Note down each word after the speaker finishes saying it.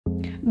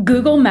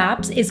Google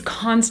Maps is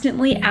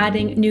constantly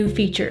adding new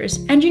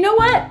features. And you know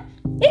what?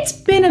 It's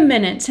been a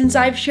minute since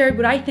I've shared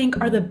what I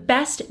think are the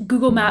best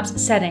Google Maps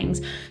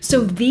settings. So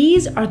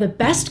these are the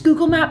best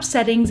Google Maps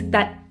settings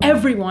that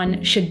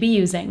everyone should be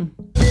using.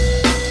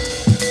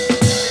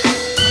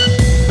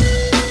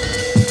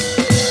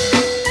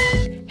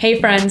 Hey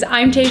friends,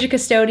 I'm Tasia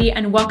Custode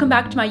and welcome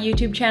back to my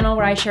YouTube channel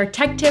where I share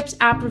tech tips,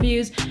 app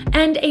reviews,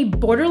 and a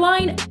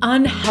borderline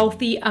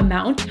unhealthy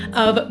amount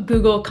of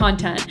Google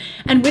content.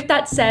 And with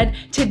that said,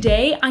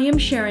 today I am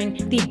sharing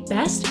the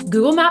best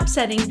Google Maps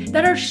settings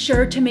that are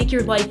sure to make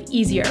your life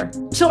easier.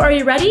 So are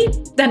you ready?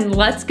 Then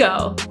let's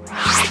go.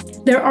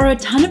 There are a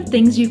ton of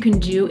things you can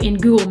do in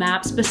Google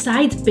Maps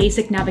besides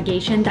basic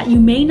navigation that you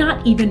may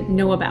not even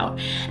know about.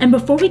 And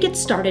before we get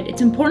started,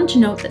 it's important to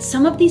note that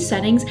some of these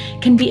settings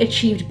can be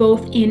achieved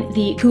both in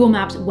the Google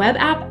Maps web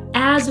app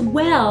as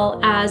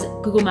well as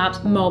Google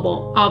Maps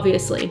mobile,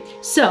 obviously.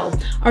 So,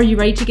 are you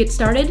ready to get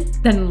started?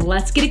 Then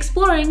let's get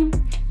exploring.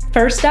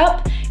 First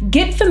up,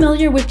 get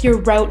familiar with your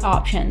route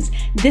options.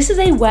 This is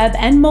a web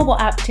and mobile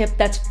app tip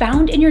that's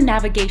found in your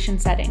navigation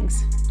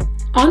settings.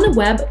 On the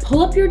web,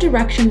 pull up your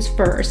directions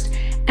first,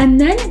 and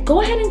then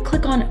go ahead and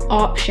click on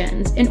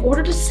options in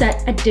order to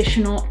set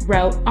additional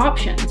route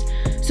options.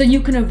 So you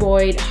can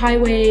avoid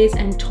highways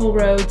and toll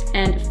roads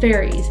and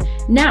ferries.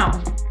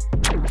 Now,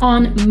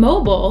 on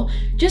mobile,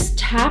 just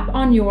tap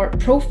on your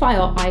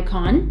profile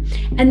icon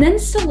and then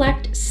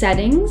select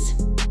settings,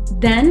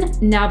 then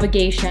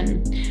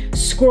navigation.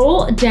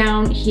 Scroll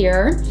down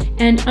here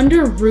and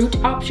under route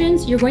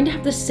options, you're going to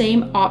have the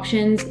same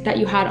options that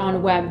you had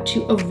on web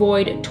to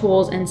avoid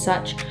tolls and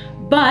such.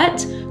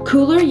 But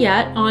cooler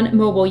yet, on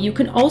mobile, you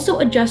can also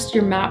adjust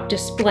your map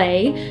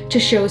display to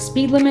show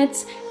speed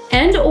limits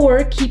and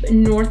or keep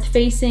north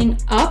facing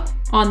up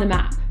on the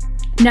map.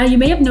 Now you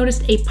may have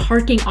noticed a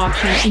parking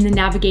option in the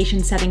navigation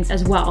settings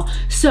as well.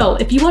 So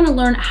if you want to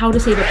learn how to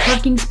save a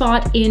parking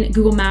spot in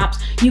Google Maps,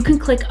 you can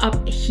click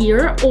up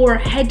here or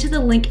head to the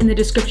link in the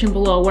description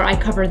below where I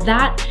cover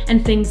that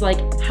and things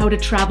like how to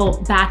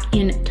travel back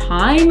in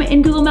time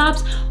in Google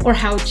Maps or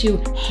how to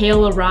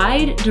hail a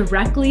ride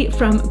directly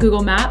from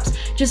Google Maps.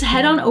 Just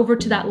head on over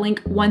to that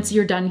link once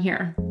you're done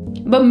here.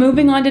 But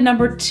moving on to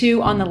number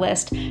 2 on the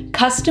list,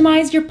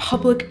 customize your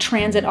public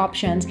transit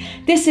options.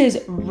 This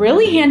is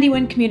really handy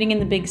when commuting in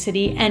the big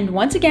city and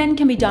once again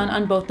can be done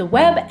on both the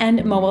web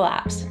and mobile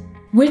apps.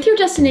 With your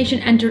destination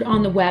entered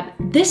on the web,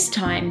 this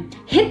time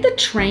hit the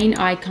train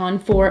icon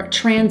for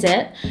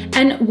transit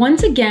and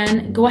once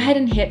again go ahead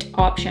and hit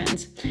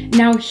options.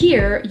 Now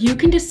here you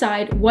can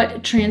decide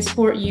what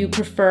transport you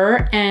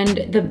prefer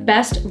and the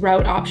best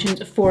route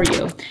options for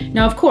you.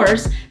 Now of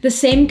course, the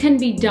same can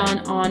be done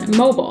on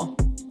mobile.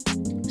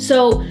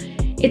 So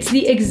it's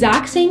the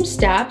exact same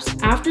steps.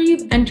 After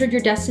you've entered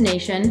your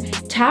destination,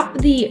 tap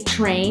the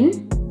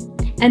train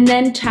and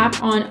then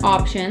tap on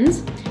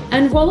options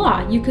and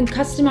voila, you can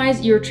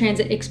customize your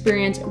transit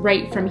experience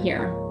right from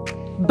here.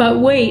 But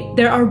wait,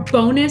 there are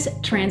bonus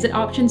transit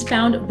options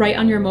found right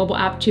on your mobile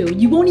app too.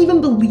 You won't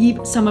even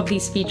believe some of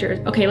these features.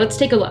 Okay, let's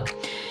take a look.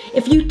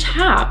 If you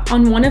tap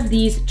on one of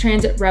these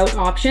transit route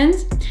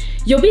options,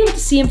 you'll be able to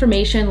see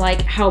information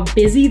like how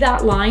busy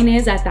that line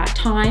is at that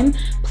time.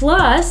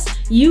 Plus,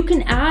 you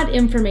can add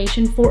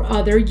information for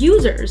other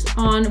users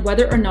on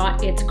whether or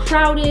not it's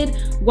crowded,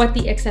 what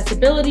the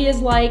accessibility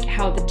is like,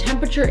 how the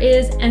temperature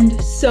is,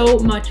 and so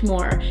much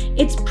more.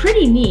 It's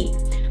pretty neat.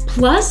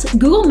 Plus,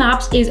 Google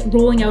Maps is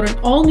rolling out an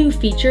all-new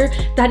feature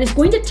that is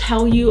going to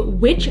tell you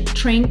which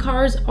train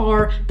cars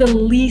are the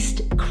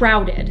least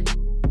crowded.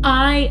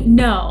 I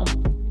know.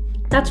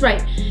 That's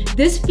right,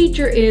 this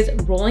feature is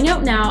rolling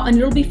out now and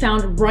it'll be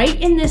found right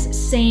in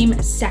this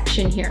same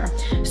section here.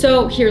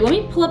 So here, let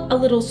me pull up a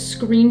little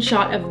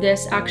screenshot of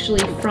this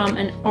actually from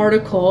an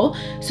article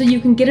so you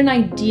can get an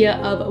idea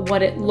of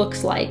what it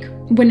looks like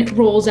when it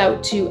rolls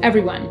out to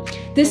everyone.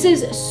 This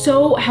is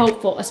so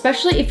helpful,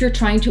 especially if you're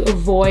trying to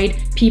avoid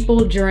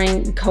people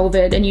during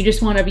COVID and you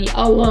just want to be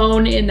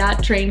alone in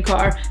that train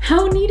car.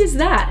 How neat is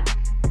that?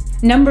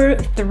 Number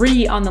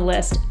 3 on the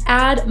list,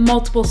 add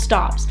multiple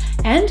stops.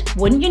 And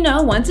wouldn't you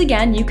know, once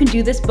again, you can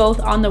do this both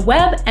on the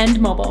web and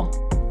mobile.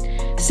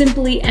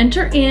 Simply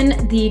enter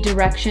in the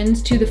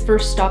directions to the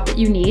first stop that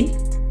you need.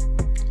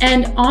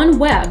 And on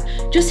web,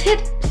 just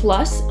hit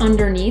plus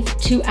underneath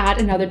to add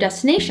another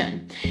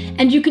destination.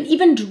 And you can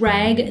even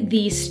drag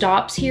the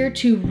stops here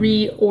to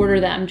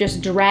reorder them.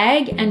 Just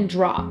drag and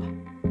drop.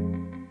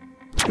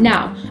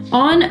 Now,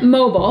 on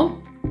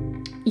mobile,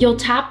 you'll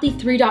tap the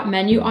 3-dot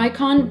menu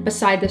icon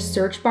beside the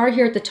search bar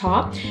here at the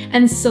top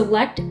and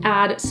select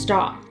add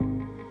stop.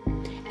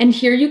 And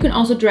here you can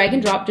also drag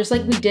and drop just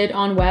like we did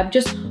on web.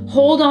 Just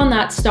hold on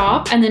that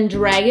stop and then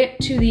drag it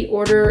to the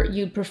order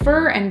you'd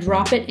prefer and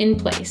drop it in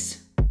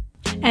place.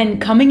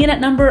 And coming in at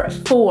number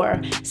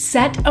 4,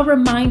 set a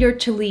reminder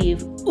to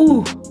leave.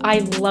 Ooh, I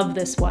love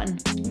this one.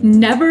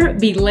 Never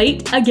be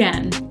late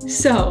again.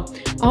 So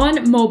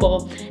on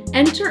mobile,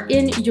 enter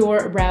in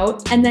your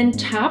route and then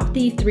tap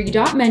the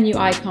 3-dot menu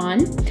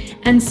icon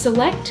and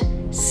select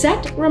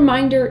set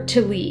reminder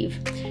to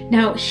leave.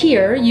 Now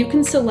here you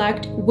can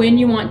select when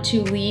you want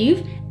to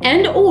leave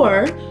and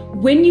or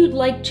when you'd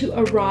like to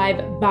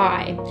arrive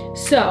by.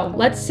 So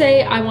let's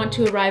say I want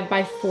to arrive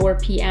by 4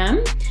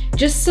 p.m.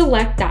 Just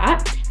select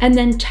that and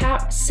then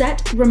tap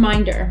Set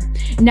Reminder.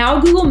 Now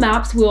Google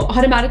Maps will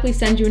automatically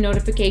send you a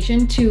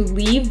notification to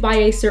leave by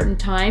a certain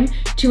time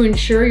to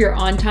ensure your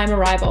on-time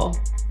arrival.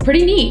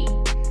 Pretty neat.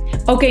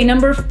 Okay,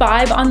 number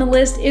 5 on the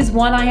list is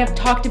one I have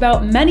talked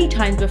about many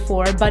times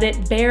before, but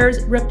it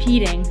bears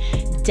repeating.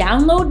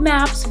 Download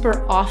maps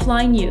for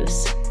offline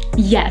use.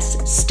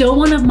 Yes, still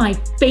one of my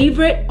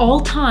favorite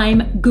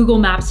all-time Google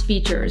Maps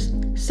features.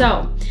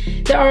 So,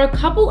 there are a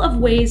couple of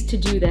ways to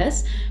do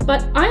this,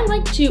 but I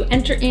like to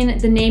enter in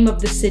the name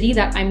of the city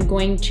that I'm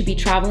going to be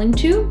traveling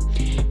to.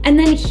 And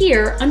then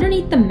here,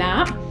 underneath the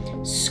map,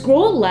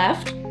 scroll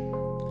left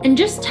and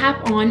just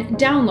tap on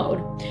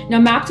download. Now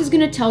Maps is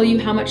gonna tell you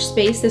how much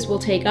space this will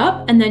take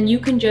up, and then you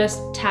can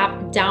just tap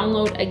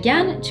download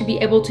again to be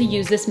able to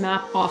use this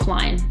map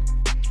offline.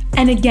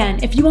 And again,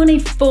 if you want a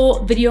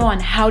full video on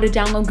how to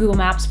download Google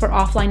Maps for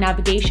offline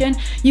navigation,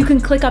 you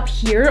can click up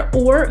here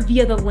or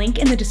via the link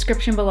in the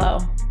description below.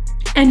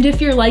 And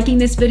if you're liking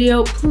this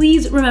video,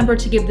 please remember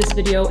to give this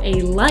video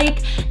a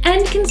like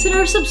and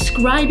consider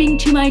subscribing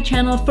to my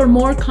channel for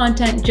more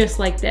content just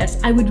like this.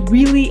 I would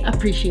really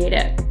appreciate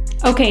it.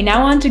 Okay,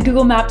 now on to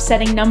Google Maps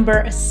setting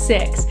number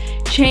 6.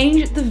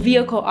 Change the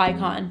vehicle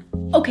icon.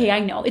 Okay, I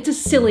know, it's a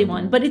silly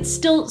one, but it's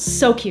still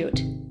so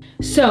cute.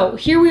 So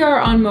here we are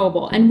on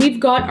mobile and we've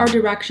got our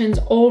directions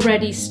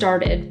already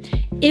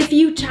started. If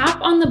you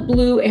tap on the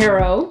blue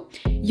arrow,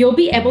 you'll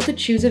be able to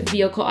choose a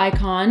vehicle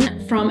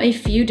icon from a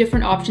few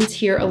different options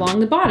here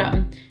along the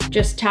bottom.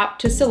 Just tap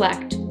to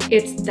select.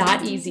 It's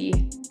that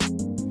easy.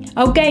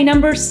 Okay,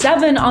 number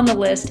 7 on the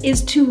list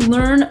is to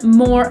learn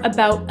more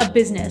about a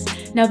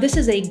business. Now this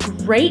is a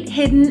great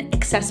hidden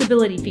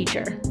accessibility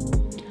feature.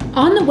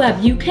 On the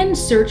web, you can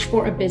search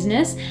for a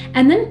business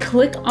and then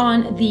click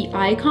on the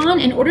icon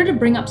in order to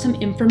bring up some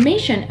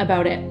information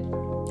about it.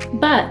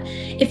 But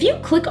if you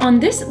click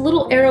on this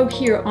little arrow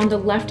here on the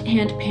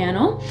left-hand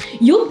panel,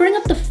 you'll bring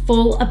up the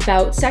full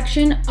About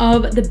section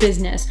of the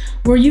business,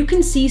 where you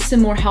can see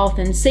some more health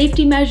and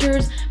safety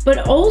measures,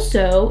 but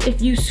also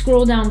if you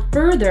scroll down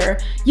further,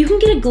 you can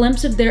get a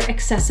glimpse of their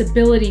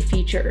accessibility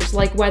features,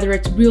 like whether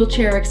it's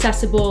wheelchair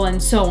accessible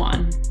and so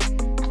on.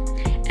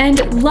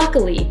 And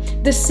luckily,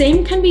 the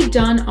same can be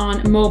done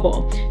on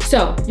mobile.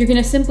 So you're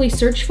gonna simply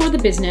search for the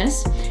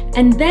business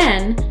and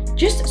then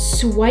just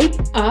swipe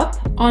up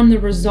on the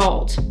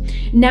result.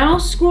 Now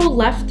scroll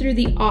left through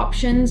the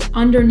options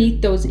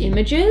underneath those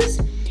images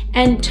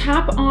and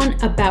tap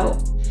on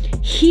About.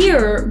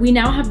 Here, we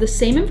now have the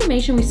same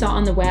information we saw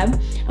on the web,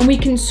 and we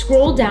can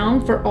scroll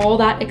down for all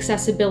that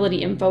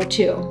accessibility info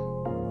too.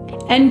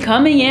 And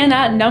coming in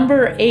at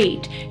number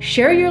 8,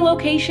 share your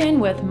location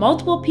with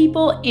multiple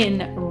people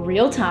in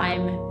real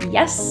time.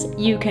 Yes,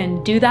 you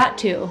can do that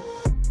too.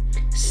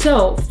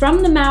 So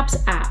from the Maps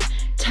app,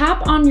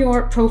 tap on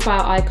your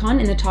profile icon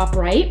in the top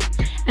right,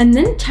 and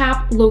then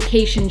tap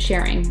Location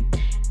Sharing.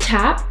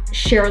 Tap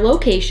Share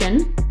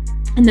Location,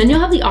 and then you'll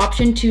have the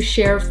option to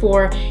share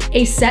for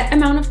a set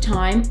amount of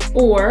time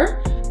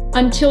or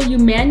until you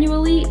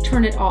manually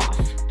turn it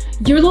off.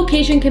 Your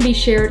location can be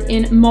shared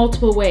in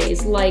multiple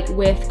ways, like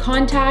with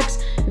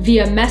contacts,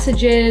 via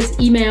messages,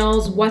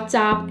 emails,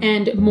 WhatsApp,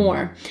 and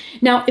more.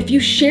 Now, if you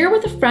share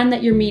with a friend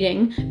that you're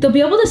meeting, they'll be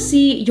able to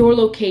see your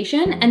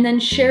location and then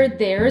share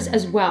theirs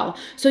as well,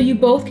 so you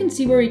both can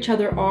see where each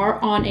other are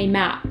on a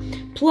map.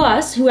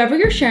 Plus, whoever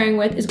you're sharing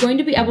with is going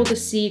to be able to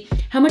see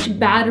how much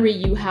battery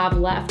you have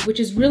left, which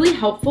is really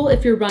helpful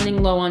if you're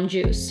running low on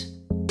juice.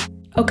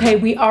 Okay,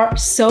 we are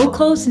so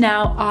close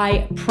now,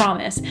 I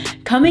promise.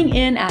 Coming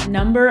in at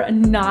number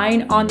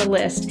 9 on the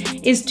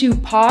list is to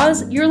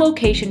pause your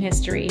location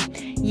history.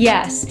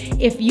 Yes,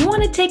 if you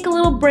want to take a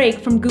little break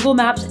from Google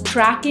Maps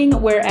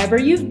tracking wherever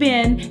you've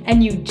been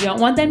and you don't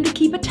want them to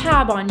keep a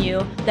tab on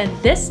you, then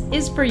this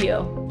is for you.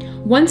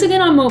 Once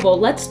again on mobile,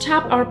 let's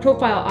tap our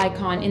profile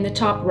icon in the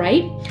top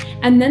right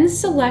and then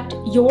select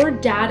your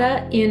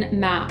data in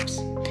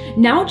Maps.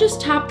 Now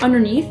just tap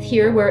underneath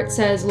here where it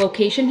says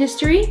Location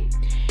History.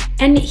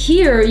 And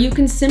here you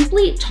can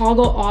simply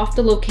toggle off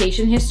the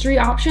location history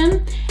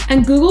option,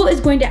 and Google is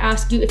going to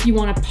ask you if you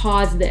want to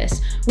pause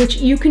this, which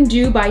you can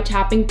do by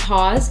tapping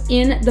pause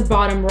in the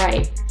bottom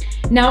right.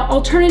 Now,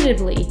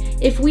 alternatively,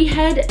 if we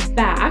head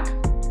back,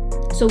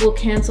 so we'll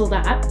cancel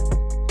that,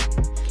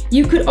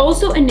 you could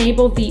also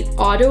enable the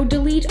auto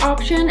delete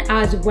option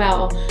as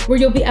well, where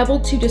you'll be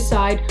able to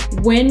decide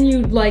when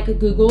you'd like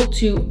Google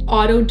to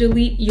auto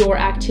delete your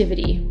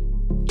activity.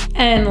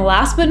 And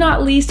last but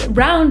not least,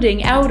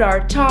 rounding out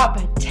our top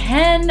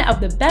 10 of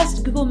the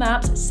best Google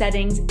Maps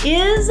settings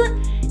is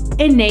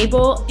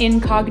enable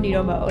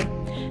incognito mode.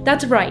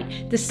 That's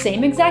right, the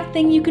same exact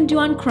thing you can do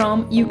on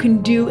Chrome, you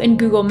can do in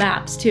Google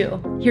Maps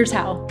too. Here's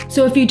how.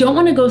 So if you don't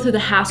want to go through the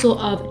hassle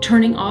of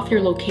turning off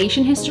your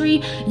location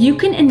history, you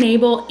can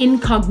enable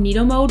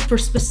incognito mode for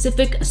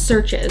specific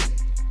searches.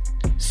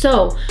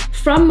 So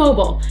from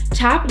mobile,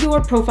 tap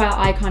your profile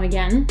icon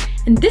again,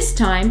 and this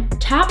time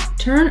tap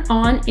turn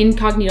on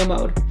incognito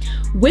mode.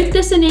 With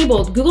this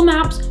enabled, Google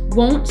Maps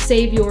won't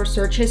save your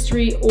search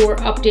history or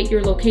update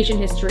your location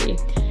history.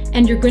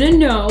 And you're gonna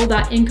know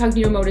that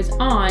incognito mode is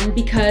on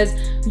because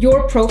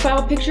your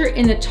profile picture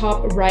in the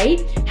top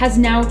right has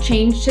now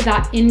changed to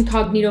that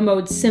incognito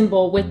mode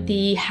symbol with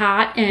the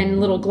hat and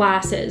little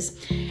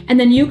glasses. And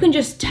then you can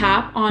just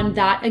tap on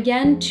that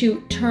again to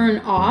turn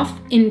off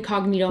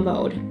incognito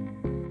mode.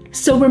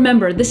 So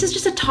remember, this is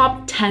just a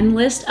top 10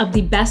 list of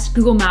the best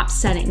Google Maps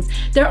settings.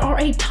 There are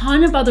a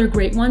ton of other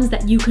great ones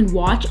that you can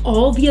watch,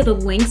 all via the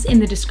links in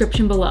the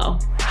description below.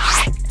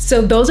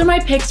 So those are my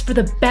picks for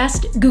the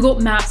best Google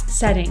Maps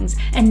settings.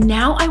 And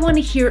now I want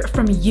to hear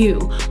from you.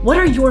 What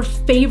are your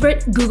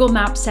favorite Google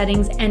Maps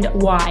settings and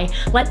why?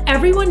 Let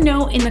everyone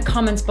know in the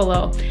comments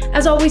below.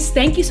 As always,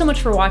 thank you so much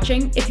for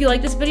watching. If you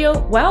like this video,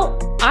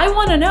 well, I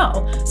want to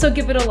know. So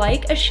give it a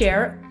like, a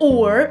share,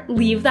 or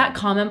leave that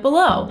comment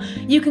below.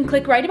 You can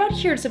click right about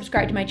here to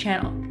subscribe to my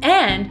channel.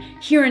 And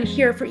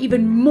here for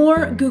even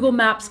more Google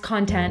Maps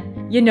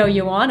content. You know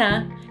you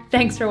wanna.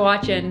 Thanks for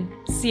watching.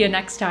 See you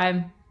next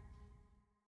time.